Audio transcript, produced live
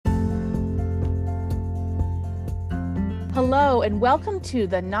Hello, and welcome to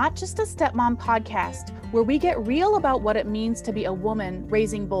the Not Just a Stepmom podcast, where we get real about what it means to be a woman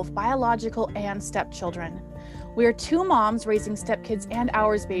raising both biological and stepchildren. We are two moms raising stepkids and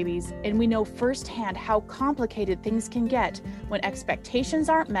ours babies, and we know firsthand how complicated things can get when expectations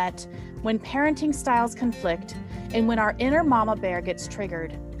aren't met, when parenting styles conflict, and when our inner mama bear gets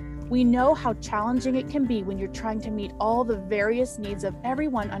triggered. We know how challenging it can be when you're trying to meet all the various needs of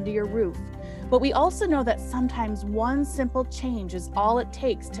everyone under your roof. But we also know that sometimes one simple change is all it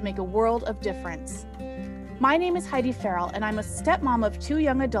takes to make a world of difference. My name is Heidi Farrell, and I'm a stepmom of two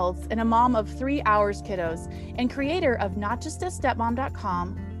young adults and a mom of 3 hours kiddos, and creator of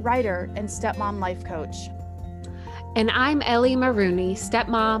NotJustAStepmom.com, writer, and stepmom life coach. And I'm Ellie Maroney,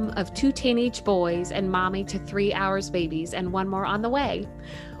 stepmom of 2 teenage boys and mommy to 3 hours babies and 1 more on the way.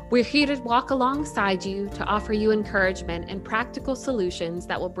 We're here to walk alongside you to offer you encouragement and practical solutions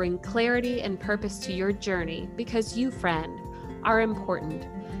that will bring clarity and purpose to your journey, because you, friend, are important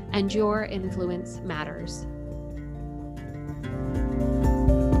and your influence matters.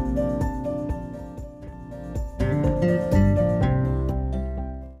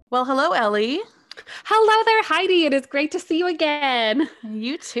 Well, hello, Ellie. Hello there, Heidi. It is great to see you again.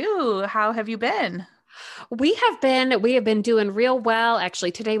 You too. How have you been? We have been doing real well.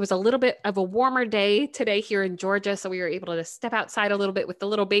 Actually, today was a little bit of a warmer day today here in Georgia. So we were able to step outside a little bit with the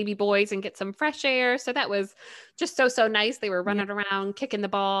little baby boys and get some fresh air. So that was just so nice. They were running around, kicking the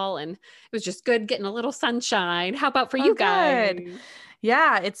ball, and it was just good getting a little sunshine. How about for you guys? Good.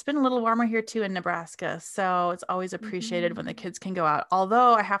 Yeah, it's been a little warmer here too in Nebraska. So it's always appreciated when the kids can go out.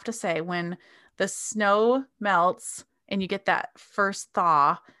 Although I have to say, when the snow melts and you get that first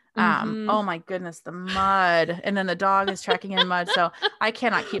thaw, oh my goodness, the mud, and then the dog is tracking in mud, so I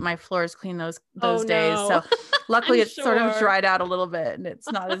cannot keep my floors clean those days. So luckily it's sort of dried out a little bit and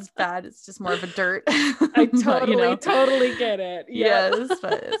it's not as bad. It's just more of a dirt. I totally get it. Yes,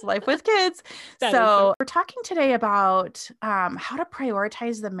 but it's life with kids. So we're talking today about how to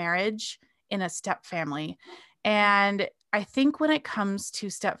prioritize the marriage in a step family. And I think when it comes to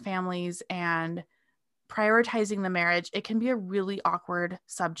step families and prioritizing the marriage, it can be a really awkward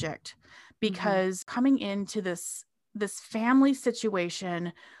subject, because coming into this family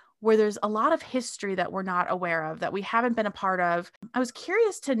situation where there's a lot of history that we're not aware of, that we haven't been a part of. I was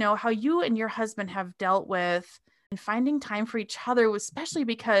curious to know how you and your husband have dealt with and finding time for each other, especially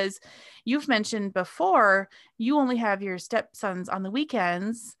because you've mentioned before you only have your stepsons on the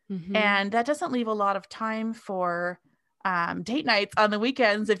weekends, and that doesn't leave a lot of time for date nights on the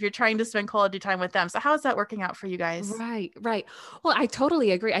weekends if you're trying to spend quality time with them. So how is that working out for you guys? Right. Well, I totally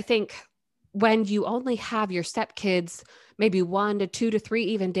agree. I think when you only have your stepkids, maybe 1 to 2 to 3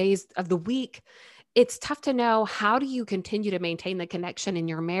 even days of the week, it's tough to know, how do you continue to maintain the connection in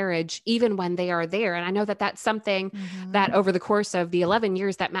your marriage, even when they are there? And I know that that's something that over the course of the 11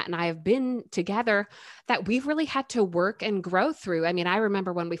 years that Matt and I have been together, that we've really had to work and grow through. I mean, I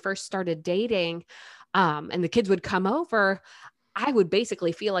remember when we first started dating, and the kids would come over, I would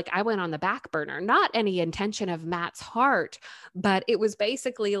basically feel like I went on the back burner, not any intention of Matt's heart, but it was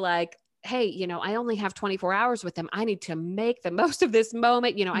basically like, hey, I only have 24 hours with them. I need to make the most of this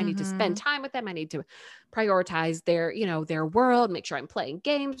moment. I need to spend time with them. I need to prioritize their world, make sure I'm playing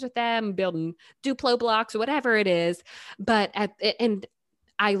games with them, building Duplo blocks, whatever it is. And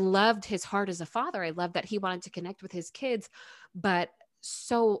I loved his heart as a father. I loved that he wanted to connect with his kids, but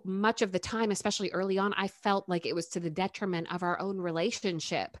so much of the time, especially early on, I felt like it was to the detriment of our own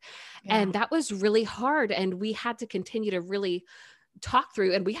relationship. Yeah. And that was really hard. And we had to continue to really talk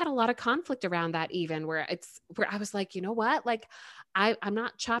through, and we had a lot of conflict around that, even where I was like, you know what, like I'm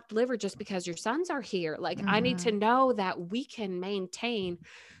not chopped liver just because your sons are here. Like I need to know that we can maintain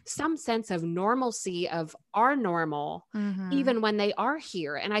some sense of normalcy of our normal, even when they are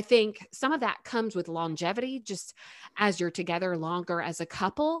here. And I think some of that comes with longevity, just as you're together longer as a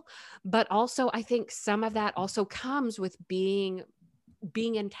couple. But also I think some of that also comes with being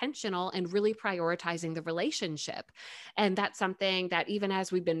intentional and really prioritizing the relationship. And that's something that even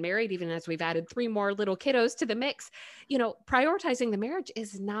as we've been married, even as we've added 3 more little kiddos to the mix, prioritizing the marriage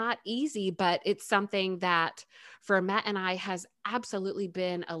is not easy, but it's something that for Matt and I has absolutely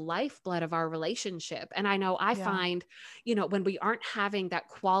been a lifeblood of our relationship. And I know I find, when we aren't having that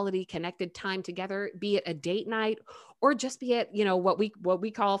quality connected time together, be it a date night or just be it, what we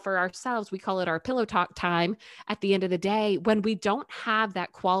call for ourselves, we call it our pillow talk time at the end of the day, when we don't have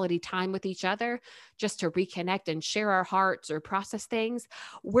that quality time with each other, just to reconnect and share our hearts or process things,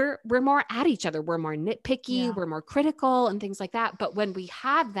 we're more at each other. We're more nitpicky, we're more critical and things like that. But when we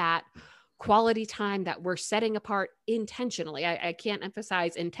have that quality time that we're setting apart intentionally. I can't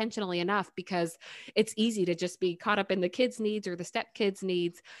emphasize intentionally enough, because it's easy to just be caught up in the kids' needs or the stepkids'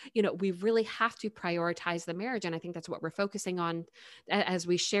 needs. We really have to prioritize the marriage. And I think that's what we're focusing on as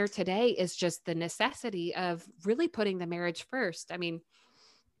we share today, is just the necessity of really putting the marriage first. I mean,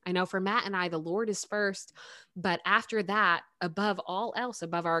 I know for Matt and I, the Lord is first, but after that, above all else,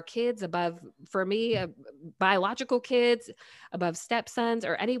 above our kids, above, for me, biological kids, above stepsons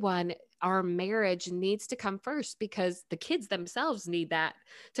or anyone, our marriage needs to come first, because the kids themselves need that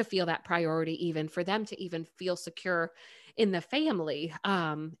to feel that priority, even for them to even feel secure in the family,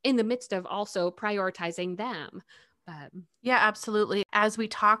 in the midst of also prioritizing them. But yeah, absolutely. As we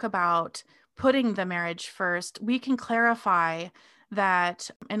talk about putting the marriage first, we can clarify that,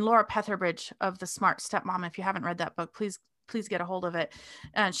 and Laura Petherbridge of The Smart Stepmom, if you haven't read that book, please get a hold of it.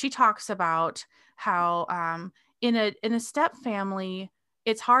 And she talks about how in a step family,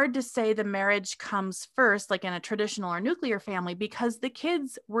 it's hard to say the marriage comes first, like in a traditional or nuclear family, because the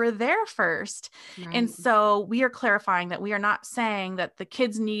kids were there first. right. And so we are clarifying that we are not saying that the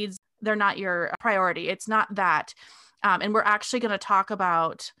kids' needs, they're not your priority. It's not that. And we're actually going to talk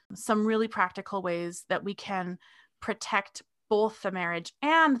about some really practical ways that we can protect both the marriage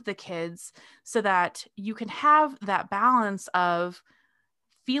and the kids, so that you can have that balance of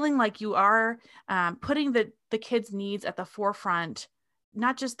feeling like you are putting the kids' needs at the forefront,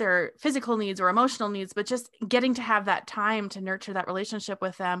 not just their physical needs or emotional needs, but just getting to have that time to nurture that relationship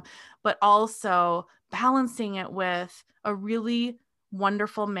with them, but also balancing it with a really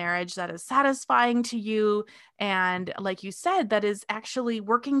wonderful marriage that is satisfying to you. And like you said, that is actually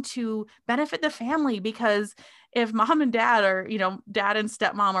working to benefit the family, because if mom and dad, or, dad and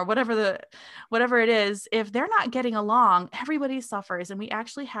stepmom, or whatever it is, if they're not getting along, everybody suffers. And we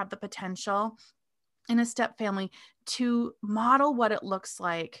actually have the potential in a step family to model what it looks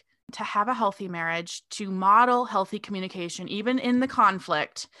like to have a healthy marriage, to model healthy communication, even in the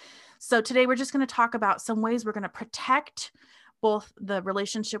conflict. So today we're just going to talk about some ways we're going to protect both the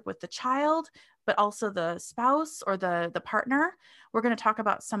relationship with the child, but also the spouse or the partner. We're going to talk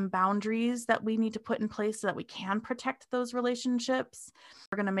about some boundaries that we need to put in place so that we can protect those relationships.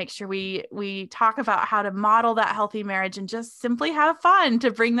 We're going to make sure we talk about how to model that healthy marriage and just simply have fun,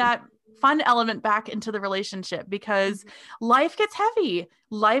 to bring that fun element back into the relationship, because life gets heavy,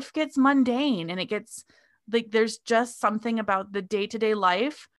 life gets mundane, and it gets like, there's just something about the day-to-day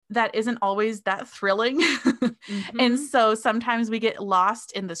life that isn't always that thrilling. And so sometimes we get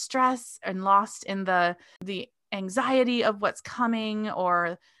lost in the stress and lost in the anxiety of what's coming,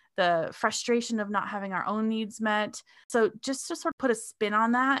 or the frustration of not having our own needs met. So just to sort of put a spin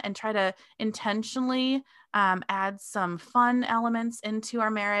on that and try to intentionally add some fun elements into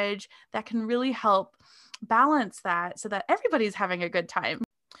our marriage that can really help balance that, so that everybody's having a good time.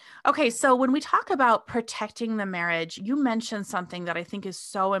 Okay, so when we talk about protecting the marriage, you mentioned something that I think is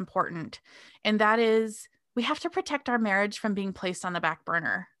so important, and that is we have to protect our marriage from being placed on the back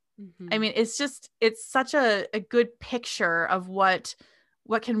burner. I mean, it's such a good picture of what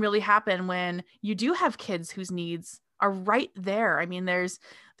can really happen when you do have kids whose needs are right there. I mean, there's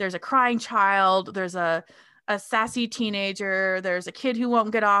a crying child, there's a sassy teenager, there's a kid who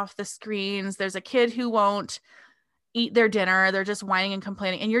won't get off the screens, there's a kid who won't eat their dinner, they're just whining and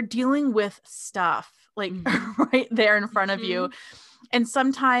complaining, and you're dealing with stuff like right there in front of you. And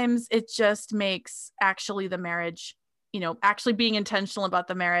sometimes it just makes actually the marriage, actually being intentional about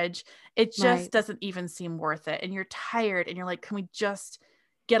the marriage, it just doesn't even seem worth it. And you're tired and you're like, can we just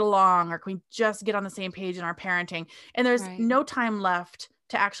get along, or can we just get on the same page in our parenting? And there's no time left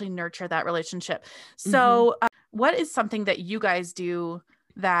to actually nurture that relationship. So what is something that you guys do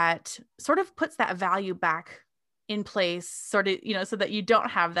that sort of puts that value back in place, sort of, so that you don't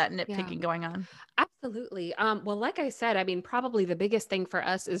have that nitpicking going on? Absolutely. Well, like I said, I mean, probably the biggest thing for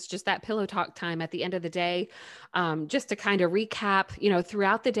us is just that pillow talk time at the end of the day, just to kind of recap,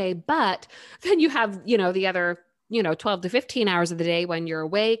 throughout the day. But then you have, the other 12 to 15 hours of the day when you're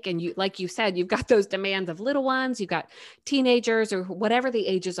awake, and you, like you said, you've got those demands of little ones, you've got teenagers or whatever the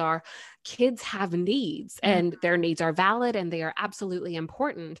ages are. Kids have needs, and their needs are valid, and they are absolutely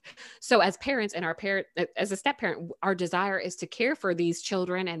important. So as parents and as a step parent, our desire is to care for these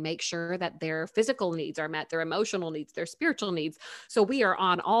children and make sure that their physical needs are met, their emotional needs, their spiritual needs. So we are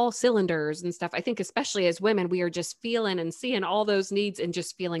on all cylinders and stuff. I think especially as women, we are just feeling and seeing all those needs and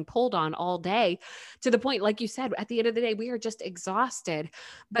just feeling pulled on all day, to the point, like you said, at the end of the day, we are just exhausted.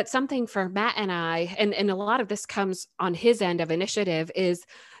 But something for Matt and I, and a lot of this comes on his end of initiative, is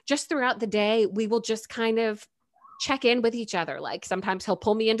just throughout the day, we will just kind of check in with each other. Like sometimes he'll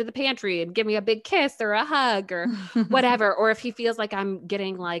pull me into the pantry and give me a big kiss or a hug or whatever. Or if he feels like I'm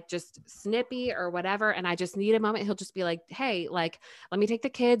getting like just snippy or whatever, and I just need a moment, he'll just be like, hey, like, let me take the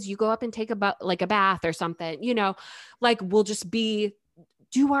kids, you go up and take a bath or something, like we'll just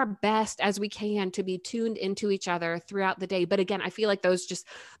do our best as we can to be tuned into each other throughout the day. But again, I feel like those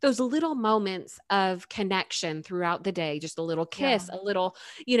little moments of connection throughout the day, just a little kiss, a little,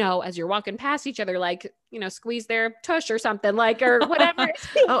 as you're walking past each other, like, squeeze their tush or something like, or whatever.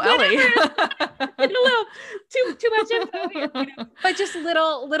 Oh, Ellie. A little too much info here, but just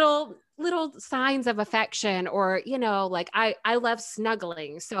little signs of affection, or, like I love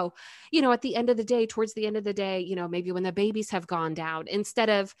snuggling. So, at the end of the day, towards the end of the day, maybe when the babies have gone down, instead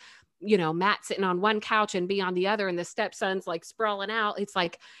of, Matt sitting on one couch and be on the other and the stepson's like sprawling out, it's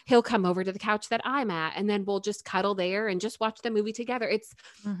like, he'll come over to the couch that I'm at, and then we'll just cuddle there and just watch the movie together. It's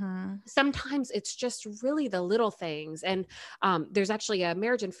sometimes it's just really the little things. And there's actually a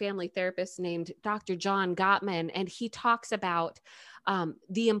marriage and family therapist named Dr. John Gottman, and he talks about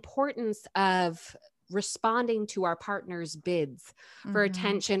the importance of responding to our partner's bids for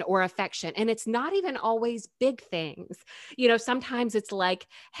attention or affection. And it's not even always big things. Sometimes it's like,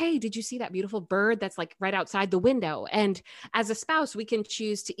 hey, did you see that beautiful bird that's like right outside the window? And as a spouse, we can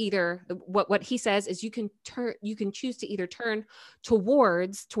choose to either, what he says is you can choose to either turn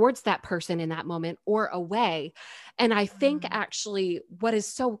towards that person in that moment or away. And I think actually what is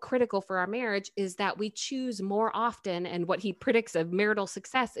so critical for our marriage is that we choose more often. And what he predicts of marital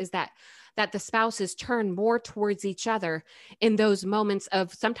success is that the spouses turn more towards each other in those moments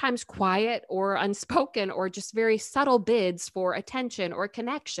of sometimes quiet or unspoken or just very subtle bids for attention or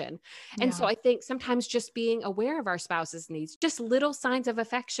connection. And so I think sometimes just being aware of our spouse's needs, just little signs of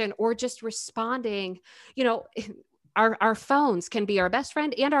affection, or just responding, our phones can be our best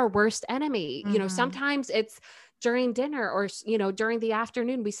friend and our worst enemy. Sometimes it's during dinner or, during the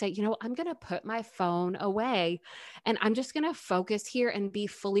afternoon, we say, I'm going to put my phone away and I'm just going to focus here and be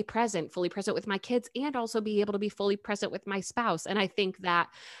fully present with my kids, and also be able to be fully present with my spouse. And I think that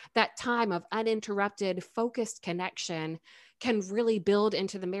time of uninterrupted, focused connection can really build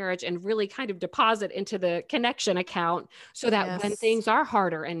into the marriage and really kind of deposit into the connection account, so that when things are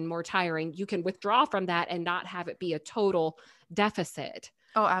harder and more tiring, you can withdraw from that and not have it be a total deficit.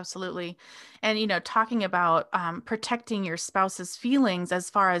 Oh, absolutely. And, talking about protecting your spouse's feelings as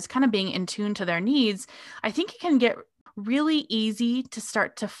far as kind of being in tune to their needs, I think it can get really easy to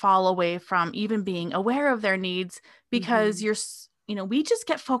start to fall away from even being aware of their needs, because we just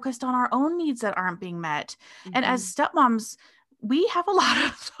get focused on our own needs that aren't being met. And as stepmoms, we have a lot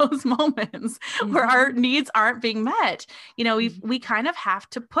of those moments where our needs aren't being met. We kind of have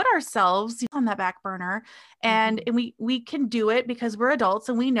to put ourselves on that back burner, and we can do it because we're adults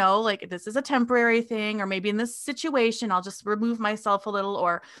and we know, like, this is a temporary thing, or maybe in this situation, I'll just remove myself a little,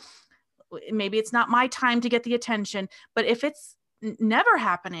 or maybe it's not my time to get the attention. But if it's never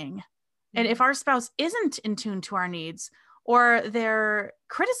happening, and if our spouse isn't in tune to our needs, or they're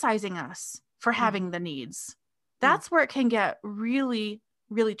criticizing us for having the needs, that's where it can get really,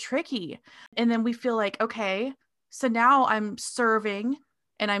 really tricky. And then we feel like, okay, so now I'm serving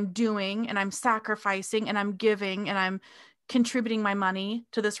and I'm doing and I'm sacrificing and I'm giving and I'm contributing my money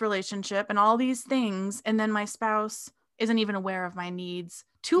to this relationship and all these things. And then my spouse isn't even aware of my needs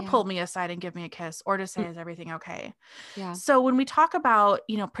to pull me aside and give me a kiss, or to say, is everything okay? Yeah. So when we talk about,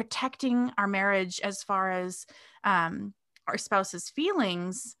 protecting our marriage as far as our spouse's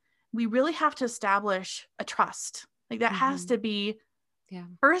feelings, we really have to establish a trust. Like that has to be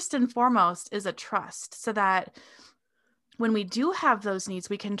first and foremost, is a trust, so that when we do have those needs,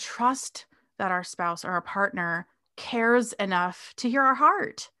 we can trust that our spouse or our partner cares enough to hear our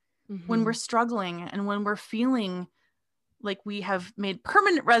heart when we're struggling and when we're feeling like we have made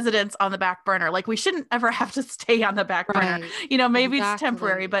permanent residence on the back burner. Like we shouldn't ever have to stay on the back burner. Maybe it's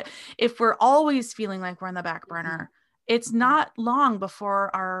temporary, but if we're always feeling like we're on the back burner, it's not long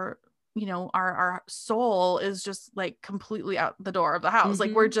before our soul is just like completely out the door of the house.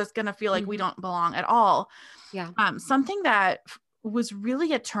 Like we're just going to feel like we don't belong at all. Yeah. Something that was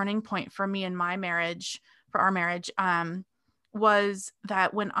really a turning point for me in my marriage, for our marriage, was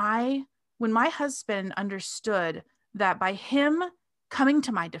that when my husband understood that by him coming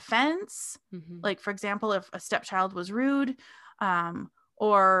to my defense, like for example, if a stepchild was rude,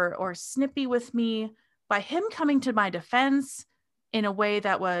 or snippy with me, by him coming to my defense in a way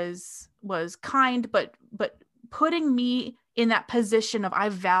that was kind, but putting me in that position of, I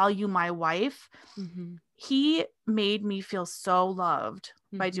value my wife, he made me feel so loved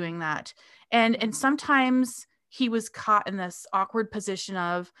by doing that. And sometimes he was caught in this awkward position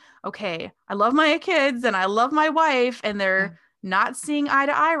of, okay, I love my kids and I love my wife and they're not seeing eye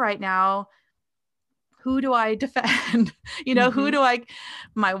to eye right now. Who do I defend?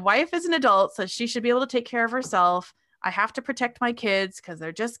 My wife is an adult, so she should be able to take care of herself. I have to protect my kids because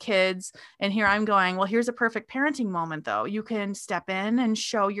they're just kids. And here I'm going, well, here's a perfect parenting moment though. You can step in and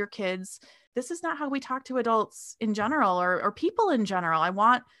show your kids, this is not how we talk to adults in general or people in general. I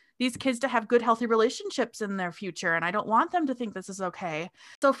want these kids to have good, healthy relationships in their future. And I don't want them to think this is okay.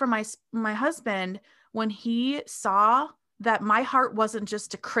 So for my husband, when he saw that my heart wasn't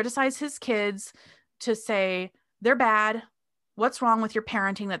just to criticize his kids, to say they're bad, what's wrong with your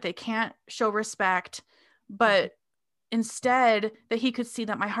parenting, that they can't show respect, but instead that he could see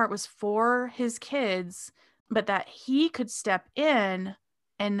that my heart was for his kids, but that he could step in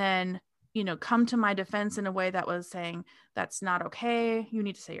and then come to my defense in a way that was saying, that's not okay. You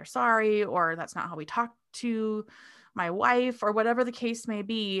need to say you're sorry, or that's not how we talk to my wife, or whatever the case may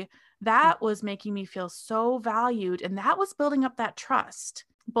be. That was making me feel so valued. And that was building up that trust,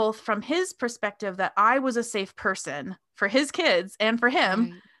 both from his perspective that I was a safe person for his kids and for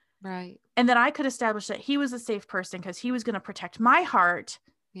him. Right. And then I could establish that he was a safe person because he was going to protect my heart.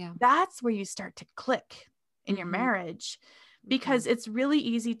 Yeah. That's where you start to click in your marriage. Because it's really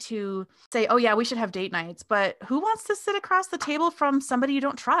easy to say, oh yeah, we should have date nights, but who wants to sit across the table from somebody you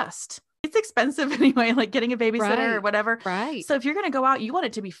don't trust? It's expensive anyway, like getting a babysitter or whatever. Right. So if you're going to go out, you want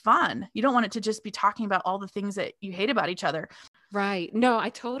it to be fun. You don't want it to just be talking about all the things that you hate about each other. Right. No, I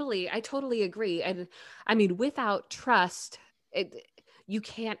totally agree. And I mean, without trust, you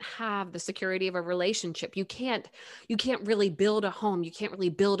can't have the security of a relationship. You can't really build a home. You can't really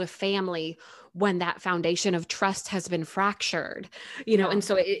build a family when that foundation of trust has been fractured, and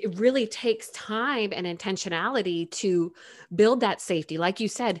so it really takes time and intentionality to build that safety. Like you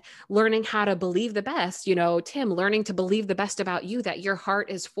said, learning how to believe the best, Tim, learning to believe the best about you, that your heart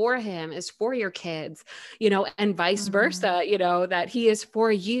is for him, is for your kids, and vice versa, that he is for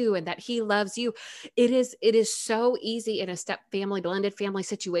you and that he loves you. It is so easy in a blended family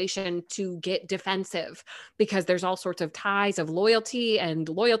situation to get defensive because there's all sorts of ties of loyalty and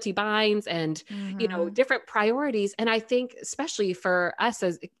loyalty binds and different priorities. And I think especially for us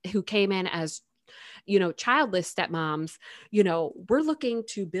who came in as childless stepmoms, we're looking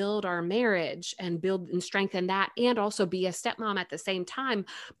to build our marriage and build and strengthen that, and also be a stepmom at the same time.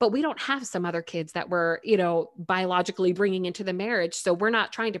 But we don't have some other kids that we're, biologically bringing into the marriage. So we're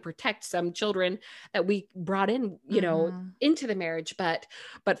not trying to protect some children that we brought in, into the marriage. But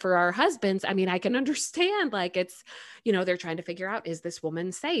for our husbands, I mean, I can understand, like, it's, they're trying to figure out, is this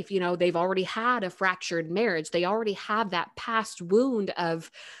woman safe? They've already had a fractured marriage. They already have that past wound of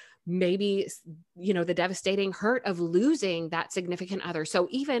maybe, the devastating hurt of losing that significant other. So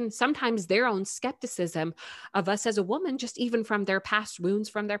even sometimes their own skepticism of us as a woman, just even from their past wounds,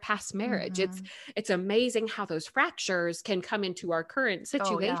 from their past marriage, it's amazing how those fractures can come into our current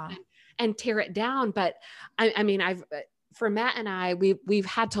situation and tear it down. But I mean, for Matt and I, we've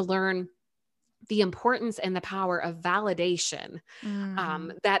had to learn the importance and the power of validation,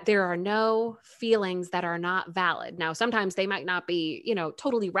 that there are no feelings that are not valid. Now, sometimes they might not be,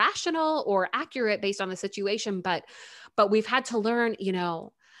 totally rational or accurate based on the situation, but we've had to learn,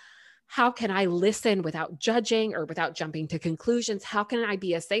 how can I listen without judging or without jumping to conclusions? How can I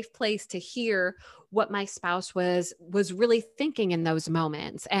be a safe place to hear what my spouse was really thinking in those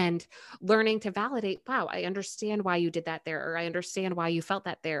moments, and learning to validate, wow, I understand why you did that there, or I understand why you felt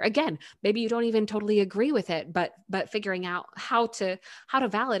that there. Again, maybe you don't even totally agree with it, but figuring out how to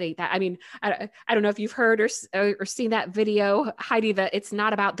validate that. I mean, I don't know if you've heard or seen that video, Heidi, that it's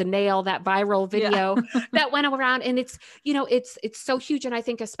not about the nail, that viral video that went around, and it's, it's so huge. And I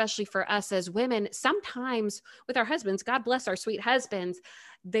think especially for us as women, sometimes with our husbands, God bless our sweet husbands,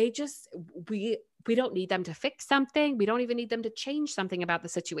 they just, we don't need them to fix something. We don't even need them to change something about the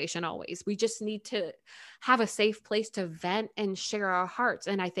situation always. We just need to have a safe place to vent and share our hearts.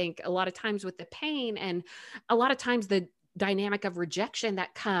 And I think a lot of times with the pain, and a lot of times the dynamic of rejection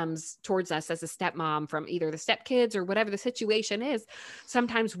that comes towards us as a stepmom from either the stepkids or whatever the situation is,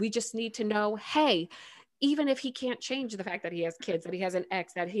 sometimes we just need to know, hey, even if he can't change the fact that he has kids, that he has an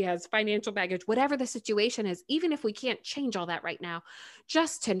ex, that he has financial baggage, whatever the situation is, even if we can't change all that right now,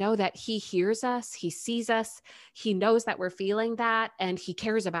 just to know that he hears us, he sees us, he knows that we're feeling that, and he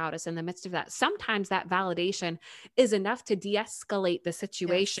cares about us in the midst of that. Sometimes that validation is enough to de-escalate the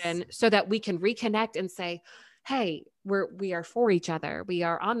situation so that we can reconnect and say, hey, we are for each other. We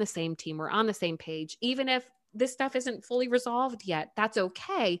are on the same team. We're on the same page. Even if this stuff isn't fully resolved yet, that's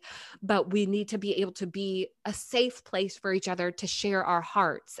okay. But we need to be able to be a safe place for each other to share our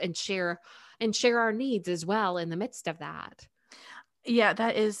hearts and share and share our needs as well in the midst of that. Yeah,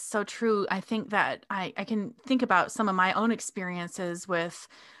 that is so true. I think that I can think about some of my own experiences with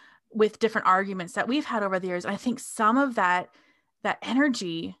different arguments that we've had over the years. I think some of that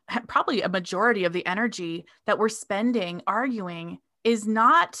energy, probably a majority of the energy that we're spending arguing, is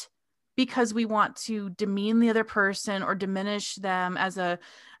not because we want to demean the other person or diminish them as a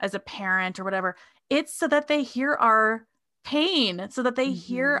parent or whatever. It's so that they hear our pain, so that they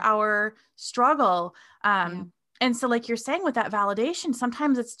hear our struggle. And so, like you're saying, with that validation,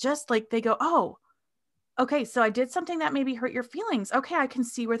 sometimes it's just like they go, oh, okay, so I did something that maybe hurt your feelings. Okay, I can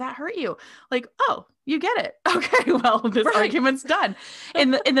see where that hurt you. Like, oh, you get it. Okay, well, this argument's done.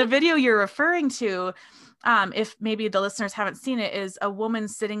 In the video you're referring to, if maybe the listeners haven't seen it, is a woman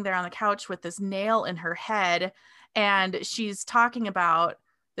sitting there on the couch with this nail in her head, and she's talking about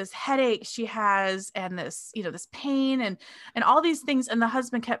this headache she has and this, this pain and all these things. And the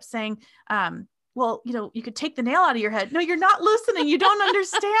husband kept saying, well, you could take the nail out of your head. No, you're not listening. You don't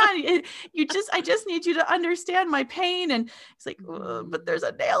understand. I just need you to understand my pain. And it's like, but there's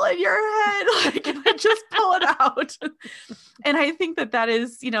a nail in your head. Like, can I just pull it out? And I think that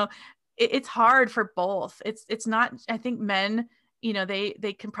is, it's hard for both. It's not, I think men,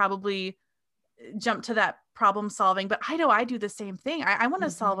 they can probably jump to that problem solving, but I know I do the same thing. I want to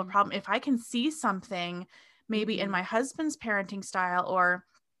solve a problem. If I can see something maybe in my husband's parenting style or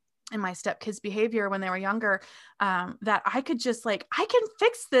in my stepkids' behavior when they were younger, that I could just I can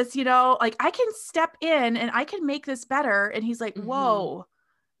fix this, like I can step in and I can make this better. And he's like, whoa,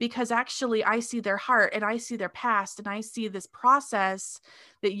 because actually I see their heart and I see their past and I see this process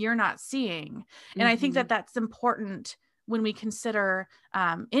that you're not seeing. And I think that that's important when we consider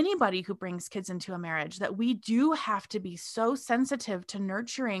anybody who brings kids into a marriage, that we do have to be so sensitive to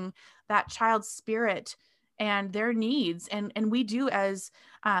nurturing that child's spirit and their needs. And we do as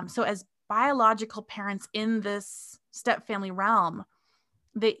biological parents in this step family realm,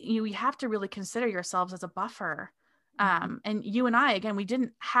 that you have to really consider yourselves as a buffer. And you and I, again, we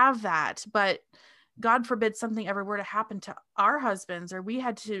didn't have that, but God forbid something ever were to happen to our husbands, or we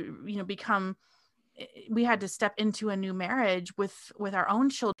had to, we had to step into a new marriage with our own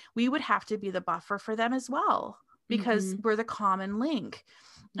children. We would have to be the buffer for them as well, because we're the common link.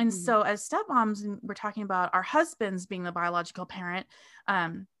 And so as stepmoms, and we're talking about our husbands being the biological parent,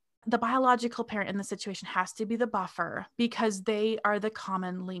 the biological parent in the situation has to be the buffer, because they are the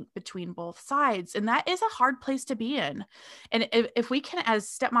common link between both sides. And that is a hard place to be in. And if we can, as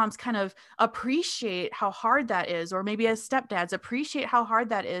stepmoms, kind of appreciate how hard that is, or maybe as stepdads, appreciate how hard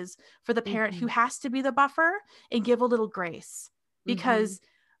that is for the parent who has to be the buffer, and give a little grace, because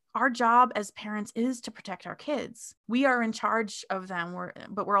our job as parents is to protect our kids. We are in charge of them,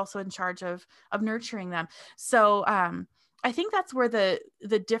 but we're also in charge of nurturing them. So I think that's where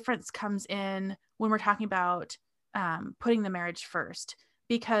the difference comes in when we're talking about putting the marriage first,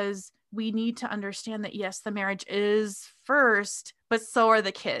 because we need to understand that, yes, the marriage is first, but so are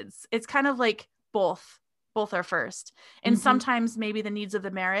the kids. It's kind of like both are first. And sometimes maybe the needs of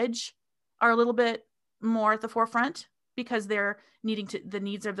the marriage are a little bit more at the forefront, because they're the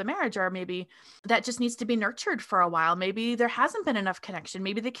needs of the marriage are maybe that just needs to be nurtured for a while. Maybe there hasn't been enough connection.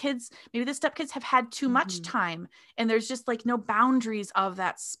 Maybe the stepkids have had too much time, and there's just no boundaries of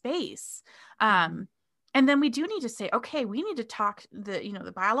that space. And then we do need to say, okay, we need to talk,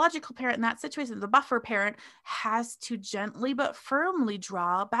 the biological parent in that situation, the buffer parent has to gently but firmly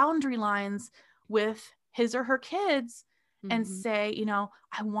draw boundary lines with his or her kids and say,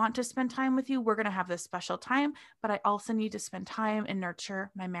 I want to spend time with you. We're going to have this special time, but I also need to spend time and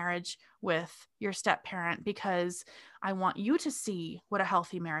nurture my marriage with your step parent, because I want you to see what a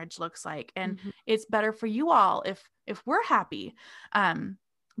healthy marriage looks like. And it's better for you all if we're happy.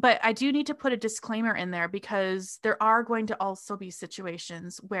 But I do need to put a disclaimer in there, because there are going to also be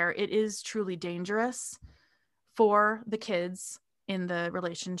situations where it is truly dangerous for the kids in the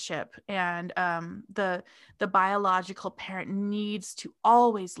relationship. And the biological parent needs to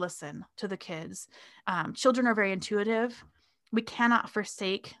always listen to the kids. Children are very intuitive. We cannot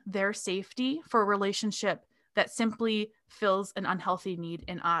forsake their safety for a relationship that simply fills an unhealthy need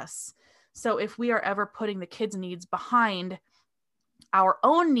in us. So if we are ever putting the kids' needs behind our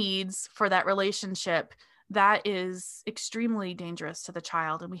own needs for that relationship, that is extremely dangerous to the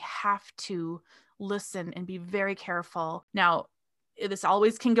child. And we have to listen and be very careful. Now, this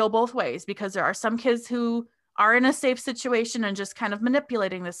always can go both ways, because there are some kids who are in a safe situation and just kind of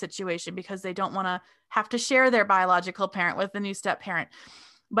manipulating the situation because they don't want to have to share their biological parent with the new step parent.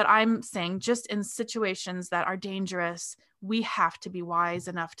 But I'm saying, just in situations that are dangerous, we have to be wise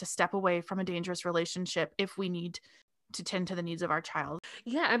enough to step away from a dangerous relationship if we need to tend to the needs of our child.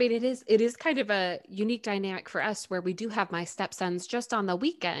 Yeah, I mean, it is kind of a unique dynamic for us where we do have my stepsons just on the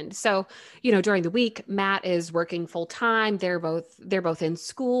weekend. So, during the week, Matt is working full time. They're both in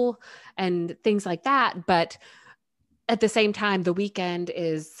school and things like that. But at the same time, the weekend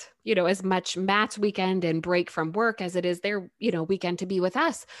is, as much Matt's weekend and break from work as it is their, weekend to be with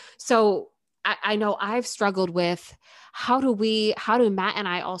us. So I know I've struggled with how do Matt and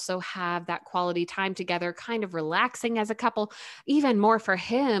I also have that quality time together, kind of relaxing as a couple, even more for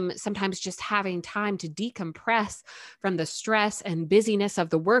him, sometimes just having time to decompress from the stress and busyness of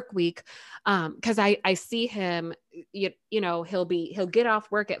the work week. Cause I see him, he'll get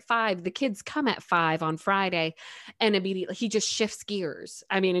off work at 5, the kids come at 5 on Friday, and immediately he just shifts gears.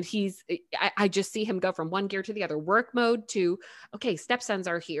 I mean, and I just see him go from one gear to the other, work mode to, okay, stepsons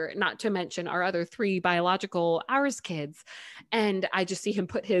are here, not to mention our other 3 biological ours kids. And I just see him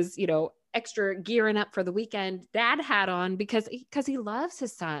put his, extra gearing up for the weekend dad hat on because he loves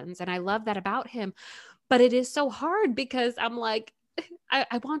his sons. And I love that about him. But it is so hard because I'm like,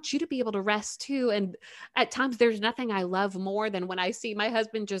 I want you to be able to rest too. And at times there's nothing I love more than when I see my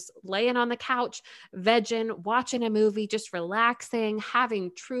husband just laying on the couch, vegging, watching a movie, just relaxing,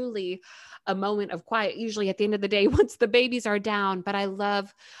 having truly a moment of quiet, usually at the end of the day, once the babies are down. But I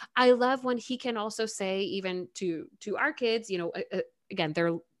love when he can also say, even to our kids, again,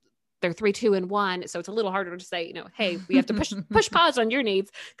 they're 3, 2, and 1. So it's a little harder to say, hey, we have to push pause on your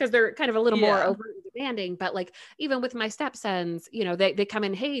needs because they're kind of a little more overtly demanding. But like, even with my stepsons, they come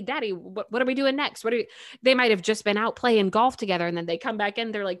in, hey, daddy, what are we doing next? They might've just been out playing golf together. And then they come back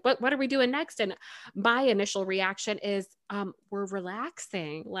in, they're like, what are we doing next? And my initial reaction is, we're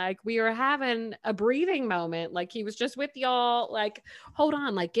relaxing. Like, we are having a breathing moment. Like, he was just with y'all, like, hold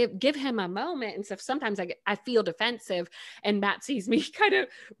on, like give him a moment. And so sometimes I feel defensive, and Matt sees me kind of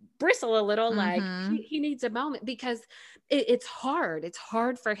bristle a little, like he needs a moment, because it's hard. It's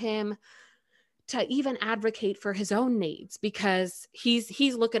hard for him to even advocate for his own needs, because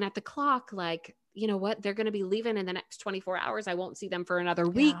he's looking at the clock like, you know what, they're going to be leaving in the next 24 hours. I won't see them for another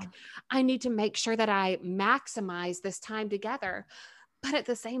week. I need to make sure that I maximize this time together. But at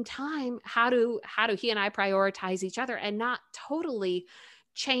the same time, how do he and I prioritize each other and not totally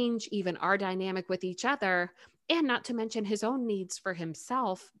change even our dynamic with each other, and not to mention his own needs for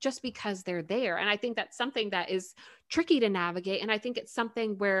himself just because they're there? And I think that's something that is tricky to navigate. And I think it's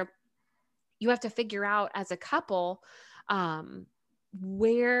something where you have to figure out as a couple,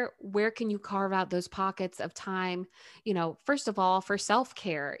 where can you carve out those pockets of time, first of all, for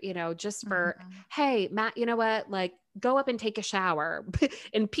self-care, just for, hey, Matt, you know what, like, go up and take a shower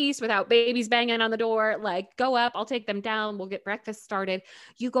in peace without babies banging on the door. Like, go up, I'll take them down, we'll get breakfast started.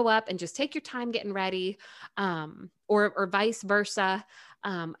 You go up and just take your time getting ready, or vice versa.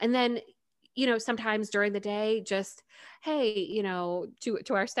 And then, sometimes during the day, just, hey, to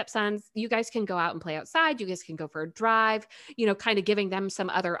our stepsons, you guys can go out and play outside. You guys can go for a drive, kind of giving them some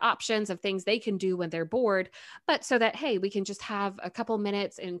other options of things they can do when they're bored. But so that, hey, we can just have a couple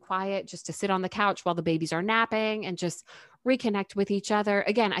minutes in quiet just to sit on the couch while the babies are napping and just reconnect with each other.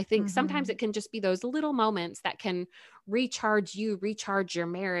 Again, I think sometimes it can just be those little moments that can recharge your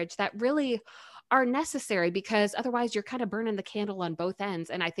marriage, that really are necessary, because otherwise you're kind of burning the candle on both ends.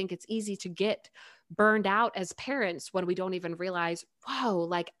 And I think it's easy to get burned out as parents when we don't even realize, whoa,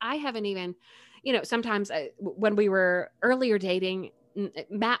 like, I haven't even, sometimes when we were earlier dating,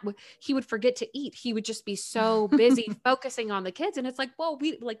 Matt, he would forget to eat. He would just be so busy focusing on the kids. And it's like, well,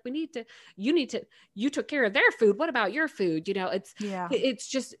 you took care of their food. What about your food? It's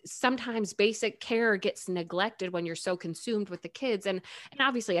just sometimes basic care gets neglected when you're so consumed with the kids. And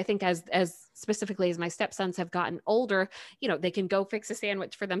obviously I think as specifically as my stepsons have gotten older, they can go fix a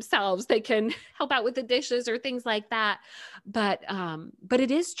sandwich for themselves. They can help out with the dishes or things like that. But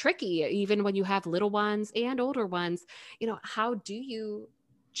it is tricky, even when you have little ones and older ones, how do you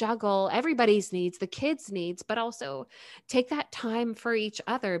juggle everybody's needs, the kids' needs, but also take that time for each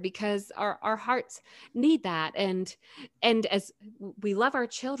other, because our hearts need that. And as we love our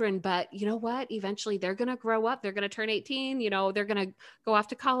children, but you know what, eventually they're going to grow up, they're going to turn 18, they're going to go off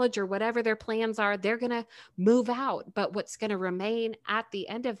to college or whatever their plans are, they're going to move out. But what's going to remain at the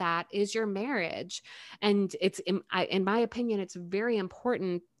end of that is your marriage. And it's, in my opinion, it's very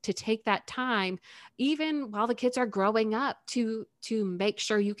important to take that time, even while the kids are growing up, to make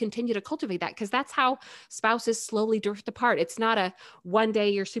sure you continue to cultivate that, because that's how spouses slowly drift apart. It's not a one day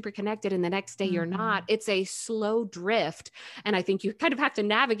you're super connected and the next day you're not. It's a slow drift. And I think you kind of have to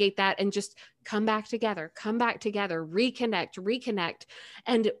navigate that and just come back together, reconnect.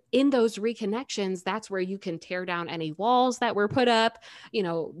 And in those reconnections, that's where you can tear down any walls that were put up,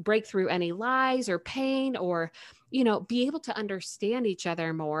 break through any lies or pain, or be able to understand each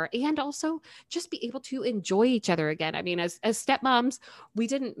other more, and also just be able to enjoy each other again. I mean, as stepmoms, we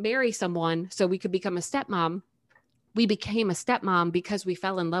didn't marry someone so we could become a stepmom. We became a stepmom because we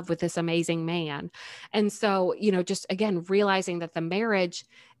fell in love with this amazing man. And so, just again, realizing that the marriage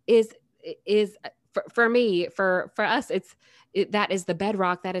is for me, for us, that is the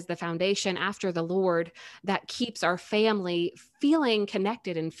bedrock, that is the foundation after the Lord that keeps our family feeling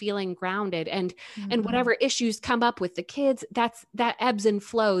connected and feeling grounded. And whatever issues come up with the kids, that ebbs and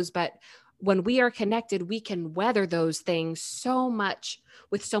flows. But when we are connected, we can weather those things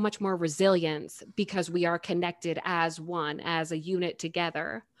with so much more resilience because we are connected as one, as a unit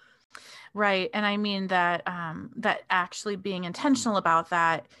together. Right. And I mean that that actually being intentional about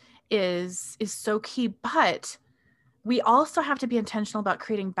that is so key, but we also have to be intentional about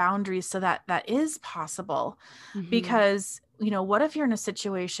creating boundaries so that that is possible. Because, what if you're in a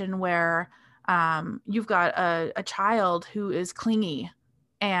situation where you've got a child who is clingy,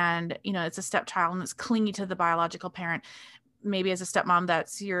 and, it's a stepchild and it's clingy to the biological parent. Maybe as a stepmom,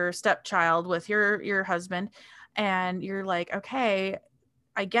 that's your stepchild with your husband, and you're like, okay,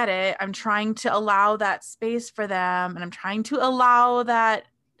 I get it. I'm trying to allow that space for them, and I'm trying to allow that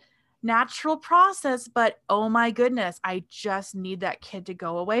natural process, but oh my goodness, I just need that kid to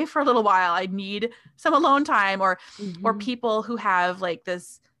go away for a little while. I need some alone time. Or people who have like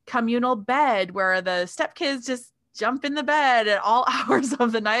this communal bed where the stepkids just jump in the bed at all hours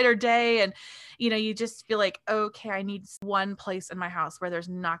of the night or day. And, you just feel like, okay, I need one place in my house where there's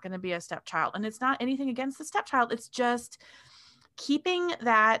not going to be a stepchild. And it's not anything against the stepchild. It's just keeping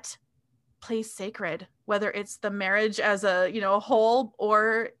that place sacred, whether it's the marriage as a, a whole,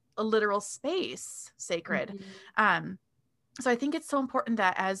 or a literal space sacred. So I think it's so important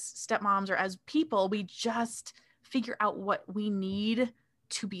that as stepmoms or as people, we just figure out what we need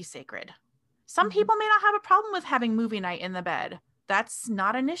to be sacred. Some people may not have a problem with having movie night in the bed. That's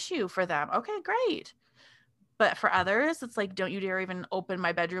not an issue for them. Okay, great. But for others, it's like, don't you dare even open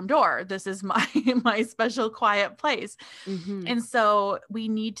my bedroom door. This is my special quiet place. And so we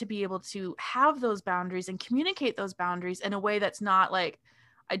need to be able to have those boundaries and communicate those boundaries in a way that's not like,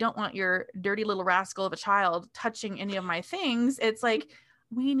 I don't want your dirty little rascal of a child touching any of my things. It's like,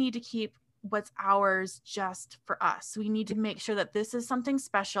 we need to keep what's ours just for us. We need to make sure that this is something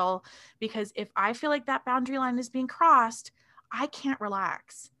special, because if I feel like that boundary line is being crossed, I can't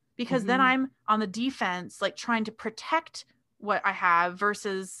relax, because then I'm on the defense, like trying to protect what I have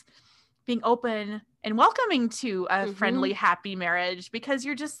versus being open and welcoming to a friendly, happy marriage, because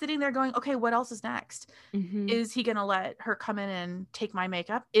you're just sitting there going, okay, what else is next? Is he going to let her come in and take my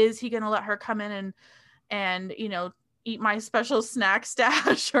makeup? Is he going to let her come in and, eat my special snack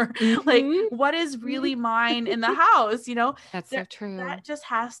stash? Or like, what is really mine in the house? That's so true. That just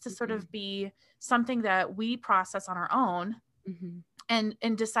has to sort of be something that we process on our own,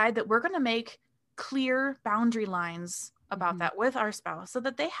 and decide that we're going to make clear boundary lines about that with our spouse, so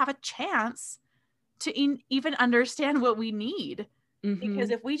that they have a chance to even understand what we need. Because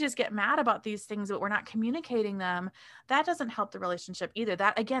if we just get mad about these things, but we're not communicating them, that doesn't help the relationship either.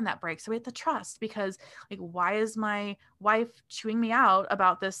 That, again, that breaks away the trust, because like, why is my wife chewing me out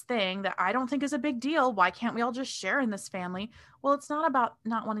about this thing that I don't think is a big deal? Why can't we all just share in this family? Well, it's not about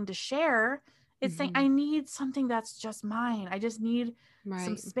not wanting to share. It's saying, I need something that's just mine. I just need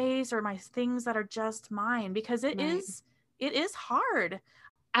some space, or my things that are just mine, because it is hard.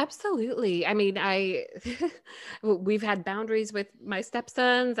 Absolutely. I mean, we've had boundaries with my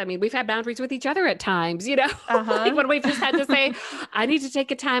stepsons. I mean, we've had boundaries with each other at times, like when we've just had to say, I need to take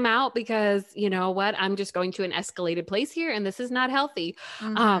a time out because you know what, I'm just going to an escalated place here and this is not healthy.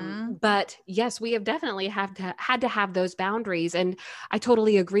 But yes, we have definitely had to have those boundaries. And I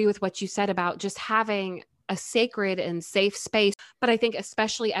totally agree with what you said about just having a sacred and safe space. But I think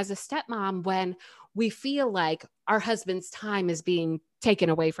especially as a stepmom, when we feel like our husband's time is being taken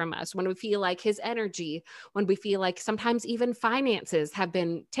away from us, when we feel like his energy, when we feel like sometimes even finances have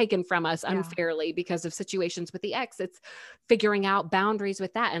been taken from us unfairly because of situations with the ex, it's figuring out boundaries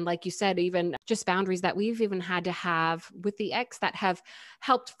with that. And like you said, even just boundaries that we've even had to have with the ex that have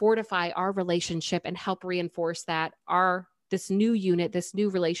helped fortify our relationship and help reinforce that this new unit, this new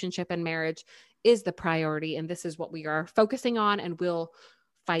relationship and marriage is the priority. And this is what we are focusing on and will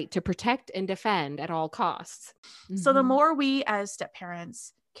fight to protect and defend at all costs. So the more we as step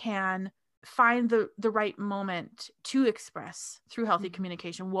parents can find the right moment to express through healthy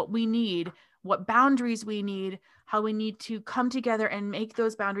communication what we need, what boundaries we need, how we need to come together and make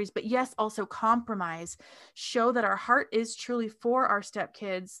those boundaries, but yes, also compromise, show that our heart is truly for our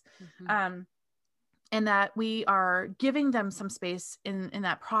stepkids, and that we are giving them some space in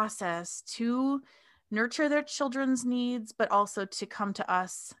that process to nurture their children's needs, but also to come to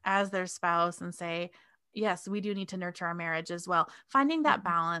us as their spouse and say, yes, we do need to nurture our marriage as well. Finding that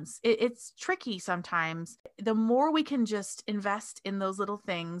balance, it's tricky sometimes. The more we can just invest in those little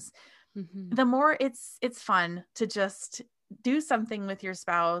things, the more it's fun to just do something with your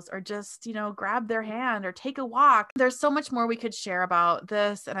spouse, or just, grab their hand or take a walk. There's so much more we could share about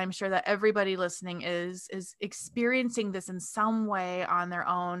this. And I'm sure that everybody listening is experiencing this in some way on their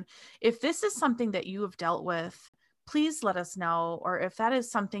own. If this is something that you have dealt with, please let us know. Or if that is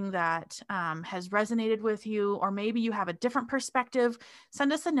something that has resonated with you, or maybe you have a different perspective,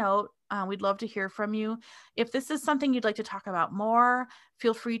 send us a note. We'd love to hear from you. If this is something you'd like to talk about more,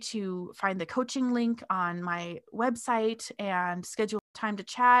 feel free to find the coaching link on my website and schedule time to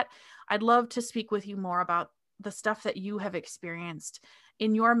chat. I'd love to speak with you more about the stuff that you have experienced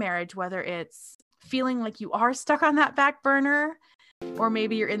in your marriage, whether it's feeling like you are stuck on that back burner, or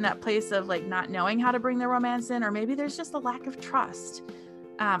maybe you're in that place of like not knowing how to bring the romance in, or maybe there's just a lack of trust.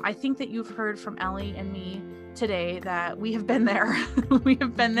 I think that you've heard from Ellie and me today that we have been there. We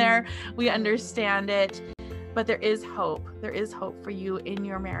have been there. We understand it, but there is hope. There is hope for you in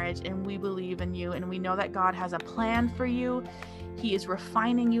your marriage, and we believe in you, and we know that God has a plan for you. He is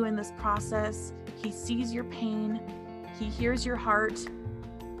refining you in this process. He sees your pain. He hears your heart.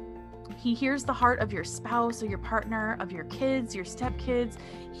 He hears the heart of your spouse or your partner, of your kids, your stepkids.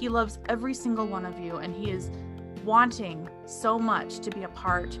 He loves every single one of you, and he is wanting so much to be a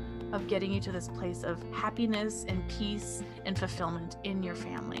part of getting you to this place of happiness and peace and fulfillment in your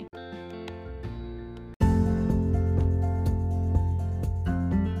family.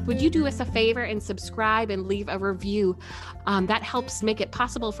 Would you do us a favor and subscribe and leave a review? That helps make it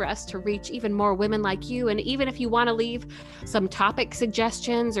possible for us to reach even more women like you. And even if you want to leave some topic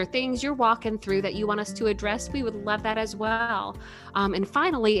suggestions or things you're walking through that you want us to address, we would love that as well. And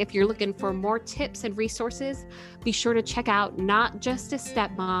finally, if you're looking for more tips and resources, be sure to check out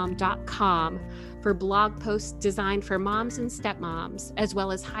notjustastepmom.com for blog posts designed for moms and stepmoms, as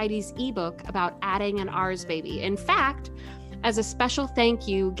well as Heidi's ebook about adding an R's baby. In fact, as a special thank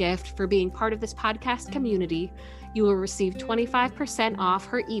you gift for being part of this podcast community, you will receive 25% off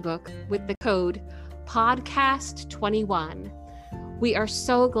her ebook with the code podcast21. We are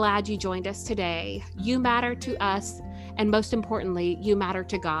so glad you joined us today. You matter to us, and most importantly, you matter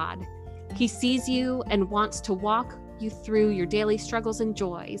to God. He sees you and wants to walk you through your daily struggles and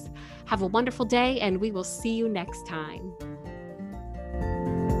joys. Have a wonderful day, and we will see you next time.